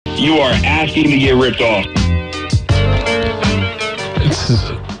You are asking to get ripped off.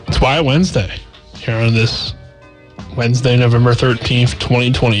 It's Wyatt Wednesday here on this Wednesday, November 13th,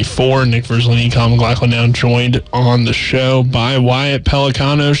 2024. Nick Verzolini, Colin McLaughlin now joined on the show by Wyatt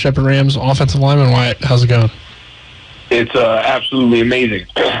Pelicano, Shepherd Rams offensive lineman. Wyatt, how's it going? It's absolutely amazing.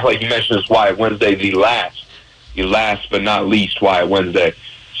 Like you mentioned, it's Wyatt Wednesday, the last but not least Wyatt Wednesday.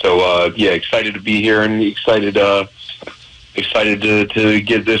 So, excited to be here and excited to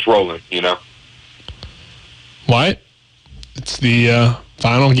get this rolling, you know. Wyatt, it's the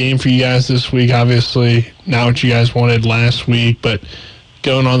final game for you guys this week. Obviously, not what you guys wanted last week, but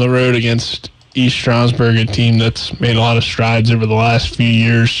going on the road against East Stroudsburg, a team that's made a lot of strides over the last few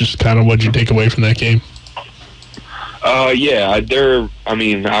years. Just kind of what you take away from that game? Obviously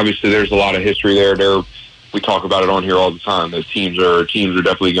there's a lot of history there. We talk about it on here all the time. The teams are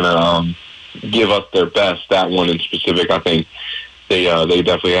definitely going to give us their best. That one in specific, I think they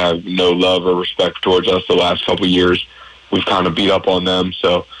definitely have no love or respect towards us the last couple of years. We've kind of beat up on them,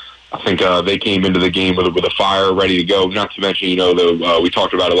 so I think they came into the game with a fire, ready to go. Not to mention, we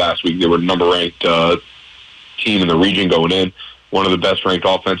talked about it last week. They were the number-ranked team in the region going in, one of the best-ranked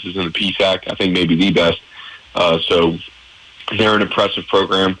offenses in the PSAC. I think maybe the best. So they're an impressive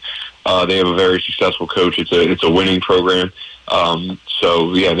program. They have a very successful coach. It's a winning program. They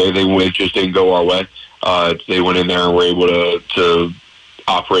just didn't go our way. They went in there and were able to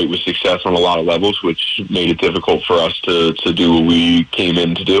operate with success on a lot of levels, which made it difficult for us to do what we came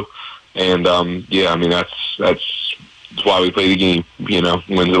in to do. And that's why we play the game. Wins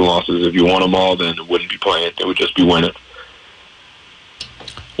and losses. If you won them all, then it wouldn't be playing. It would just be winning.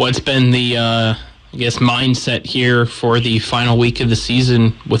 What's been the mindset here for the final week of the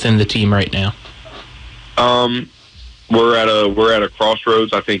season within the team right now? We're at a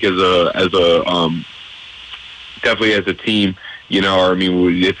crossroads. I think definitely as a team.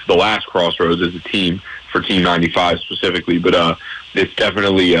 It's the last crossroads as a team for Team 95 specifically, but it's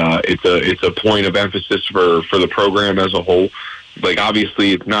definitely it's a point of emphasis for the program as a whole. Like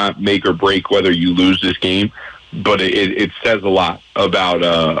obviously, it's not make or break whether you lose this game, but it says a lot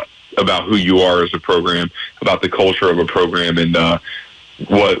about who you are as a program, about the culture of a program, and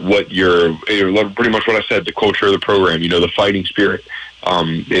what you're pretty much what I said, the culture of the program, the fighting spirit.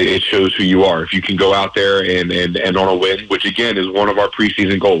 It shows who you are. If you can go out there and on a win, which again is one of our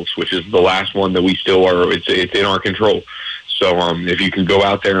preseason goals, which is the last one that we still are, it's in our control. So if you can go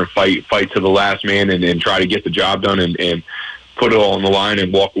out there and fight to the last man and try to get the job done and put it all on the line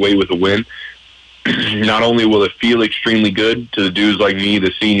and walk away with a win, not only will it feel extremely good to the dudes like me,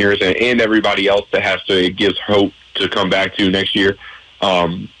 the seniors, and everybody else it gives hope to come back to next year.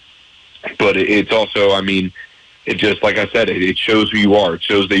 But it's also, it just, like I said, it shows who you are. It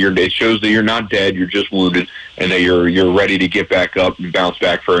shows that you're not dead. You're just wounded, and that you're ready to get back up and bounce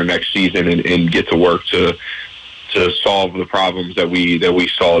back for our next season and get to work to solve the problems that we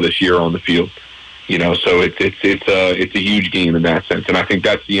saw this year on the field. So it's a huge game in that sense, and I think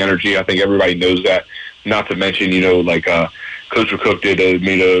that's the energy. I think everybody knows that. Not to mention, Coach McCook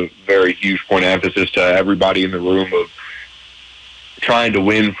made a very huge point of emphasis to everybody in the room of trying to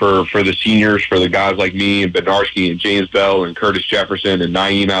win for the seniors, for the guys like me and Bednarski and James Bell and Curtis Jefferson and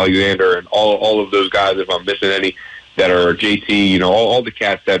Naeem Alexander and all of those guys, if I'm missing any, that are JT, all the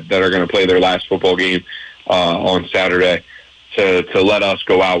cats that are going to play their last football game on Saturday to let us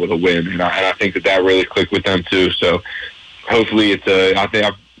go out with a win. And I think that really clicked with them too. So hopefully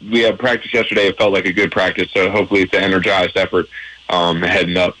we had practice yesterday. It felt like a good practice. So hopefully it's an energized effort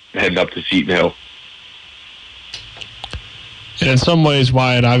heading up to Seton Hill. And in some ways,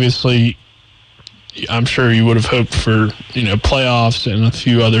 Wyatt, obviously, I'm sure you would have hoped for, playoffs and a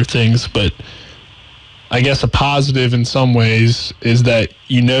few other things, but I guess a positive in some ways is that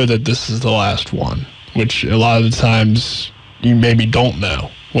that this is the last one, which a lot of the times you maybe don't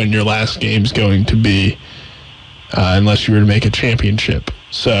know when your last game's going to be, unless you were to make a championship.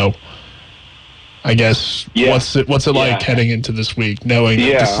 So I guess what's it like heading into this week, knowing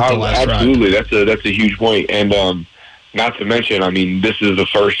that this is the last absolutely. ride? That's a huge point. And not to mention, this is the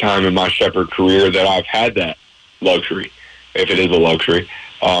first time in my Shepherd career that I've had that luxury, if it is a luxury.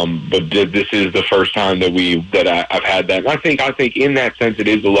 But this is the first time that I've had that. And I think in that sense it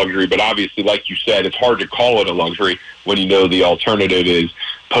is a luxury, but obviously, like you said, it's hard to call it a luxury when the alternative is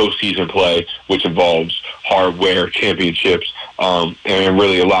postseason play, which involves hardware, championships, and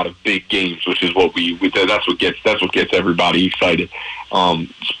really a lot of big games, which is what that's what gets everybody excited. But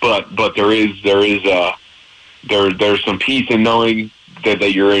there's some peace in knowing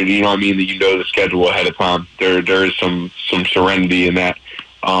that you're, that the schedule ahead of time. There is some serenity in that.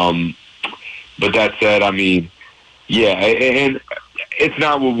 But that said, and It's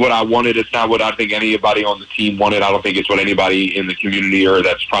not what I wanted. It's not what I think anybody on the team wanted. I don't think it's what anybody in the community or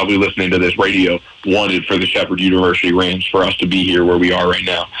that's probably listening to this radio wanted for the Shepherd University Rams for us to be here where we are right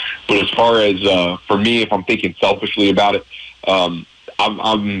now. But as far as for me, if I'm thinking selfishly about it, I'm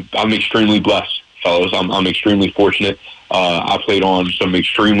extremely blessed, fellas. I'm extremely fortunate. I played on some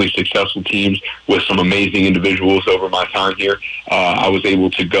extremely successful teams with some amazing individuals over my time here. I was able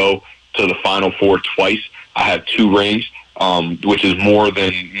to go to the Final Four twice. I have 2 rings, which is more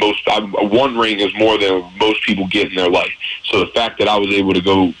than most. 1 ring is more than most people get in their life. So the fact that I was able to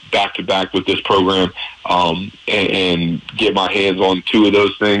go back-to-back with this program and get my hands on 2 of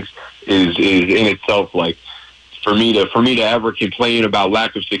those things is in itself like, For me to ever complain about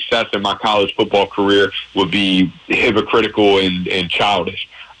lack of success in my college football career would be hypocritical and childish.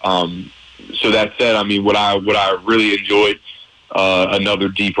 So that said, I mean, what I really enjoyed another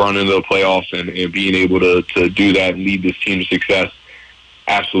deep run into the playoffs and being able to do that and lead this team to success,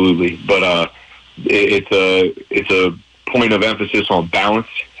 absolutely. But it's a point of emphasis on balance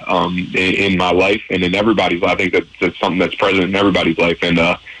in my life and in everybody's life. I think that's something that's present in everybody's life. And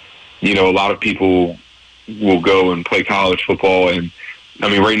a lot of people will go and play college football, and I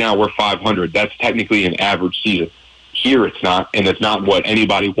mean, right now we're 500. That's technically an average season. Here it's not, and it's not what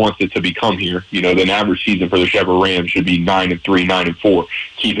anybody wants it to become here. The average season for the Shepherd Rams should be 9-3, 9-4,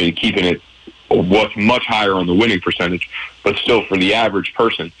 keeping it what's much higher on the winning percentage. But still, for the average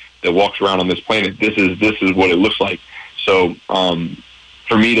person that walks around on this planet, this is what it looks like. So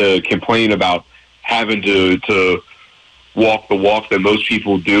for me to complain about having to walk the walk that most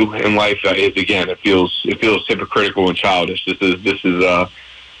people do in life is, again, it feels hypocritical and childish. This is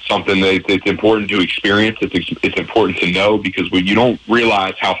something that it's important to experience. It's important to know, because when you don't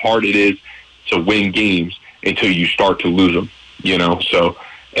realize how hard it is to win games until you start to lose them. So,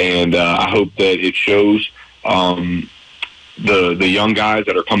 and I hope that it shows the young guys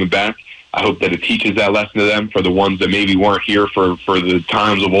that are coming back. I hope that it teaches that lesson to them, for the ones that maybe weren't here for the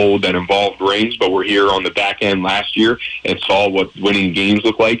times of old that involved rings, but were here on the back end last year and saw what winning games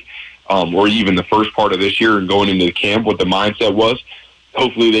look like, or even the first part of this year and going into the camp, what the mindset was.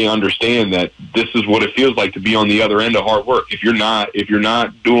 Hopefully they understand that this is what it feels like to be on the other end of hard work. If you're not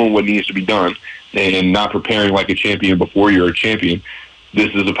doing what needs to be done and not preparing like a champion before you're a champion,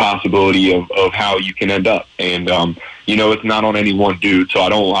 this is a possibility of how you can end up. And it's not on any one dude, so I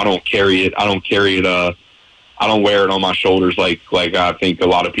don't carry it. I don't wear it on my shoulders like I think a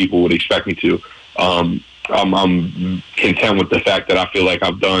lot of people would expect me to. I'm content with the fact that I feel like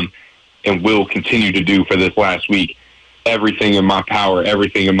I've done and will continue to do for this last week everything in my power,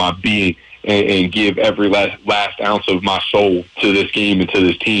 everything in my being, and give every last ounce of my soul to this game and to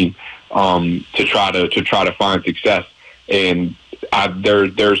this team to try to find success. And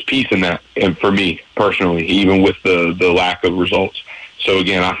there's peace in that, and for me personally, even with the lack of results. So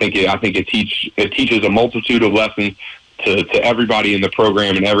again, I think it teaches a multitude of lessons to everybody in the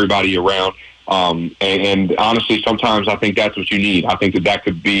program and everybody around. And honestly, sometimes I think that's what you need. I think that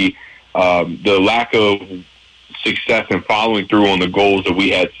could be the lack of success and following through on the goals that we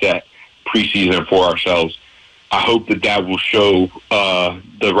had set preseason for ourselves. I hope that will show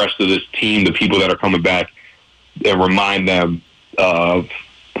the rest of this team, the people that are coming back, and remind them of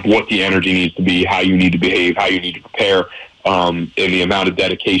what the energy needs to be, how you need to behave, how you need to prepare, and the amount of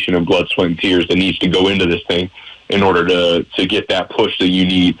dedication and blood, sweat, and tears that needs to go into this thing in order to get that push that you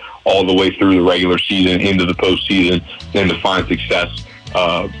need all the way through the regular season, into the postseason, and to find success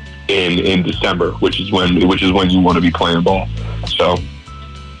in December, which is when you want to be playing ball. So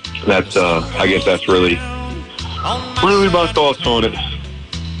that's I guess that's really my thoughts on it.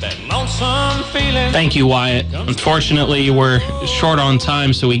 Thank you, Wyatt. Unfortunately, we're short on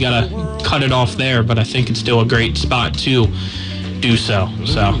time, so we got to cut it off there, but I think it's still a great spot to do so.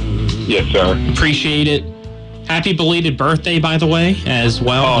 So, yes, sir. Appreciate it. Happy belated birthday, by the way, as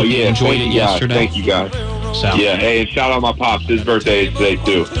well. Oh, yeah. Enjoyed it yesterday. Thank you, guys. So. Yeah, hey, and shout out my pops. His birthday is today,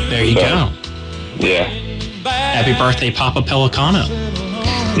 too. There you go. Yeah. Happy birthday, Papa Pelicano.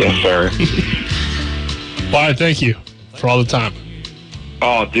 Yes, sir. Wyatt, thank you for all the time.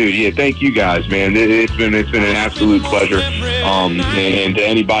 Oh, dude, yeah, thank you guys, man. It's been an absolute pleasure. And to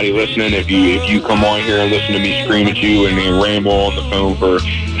anybody listening, if you come on here and listen to me scream at you and ramble on the phone for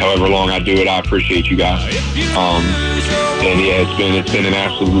however long I do it, I appreciate you guys. And yeah, it's been an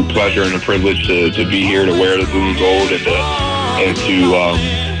absolute pleasure and a privilege to be here, to wear the blue and gold, and to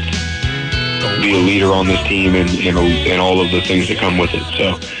be a leader on this team and all of the things that come with it.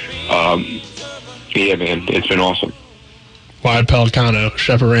 So, yeah, man, it's been awesome. Wyatt Pelicano,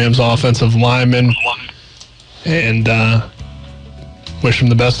 Shepherd Rams offensive lineman, and wish him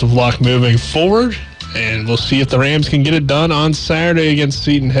the best of luck moving forward. and we'll see if the Rams can get it done on Saturday against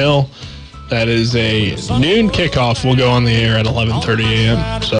Seton Hill. That is a noon kickoff. We'll go on the air at 11:30 a.m. So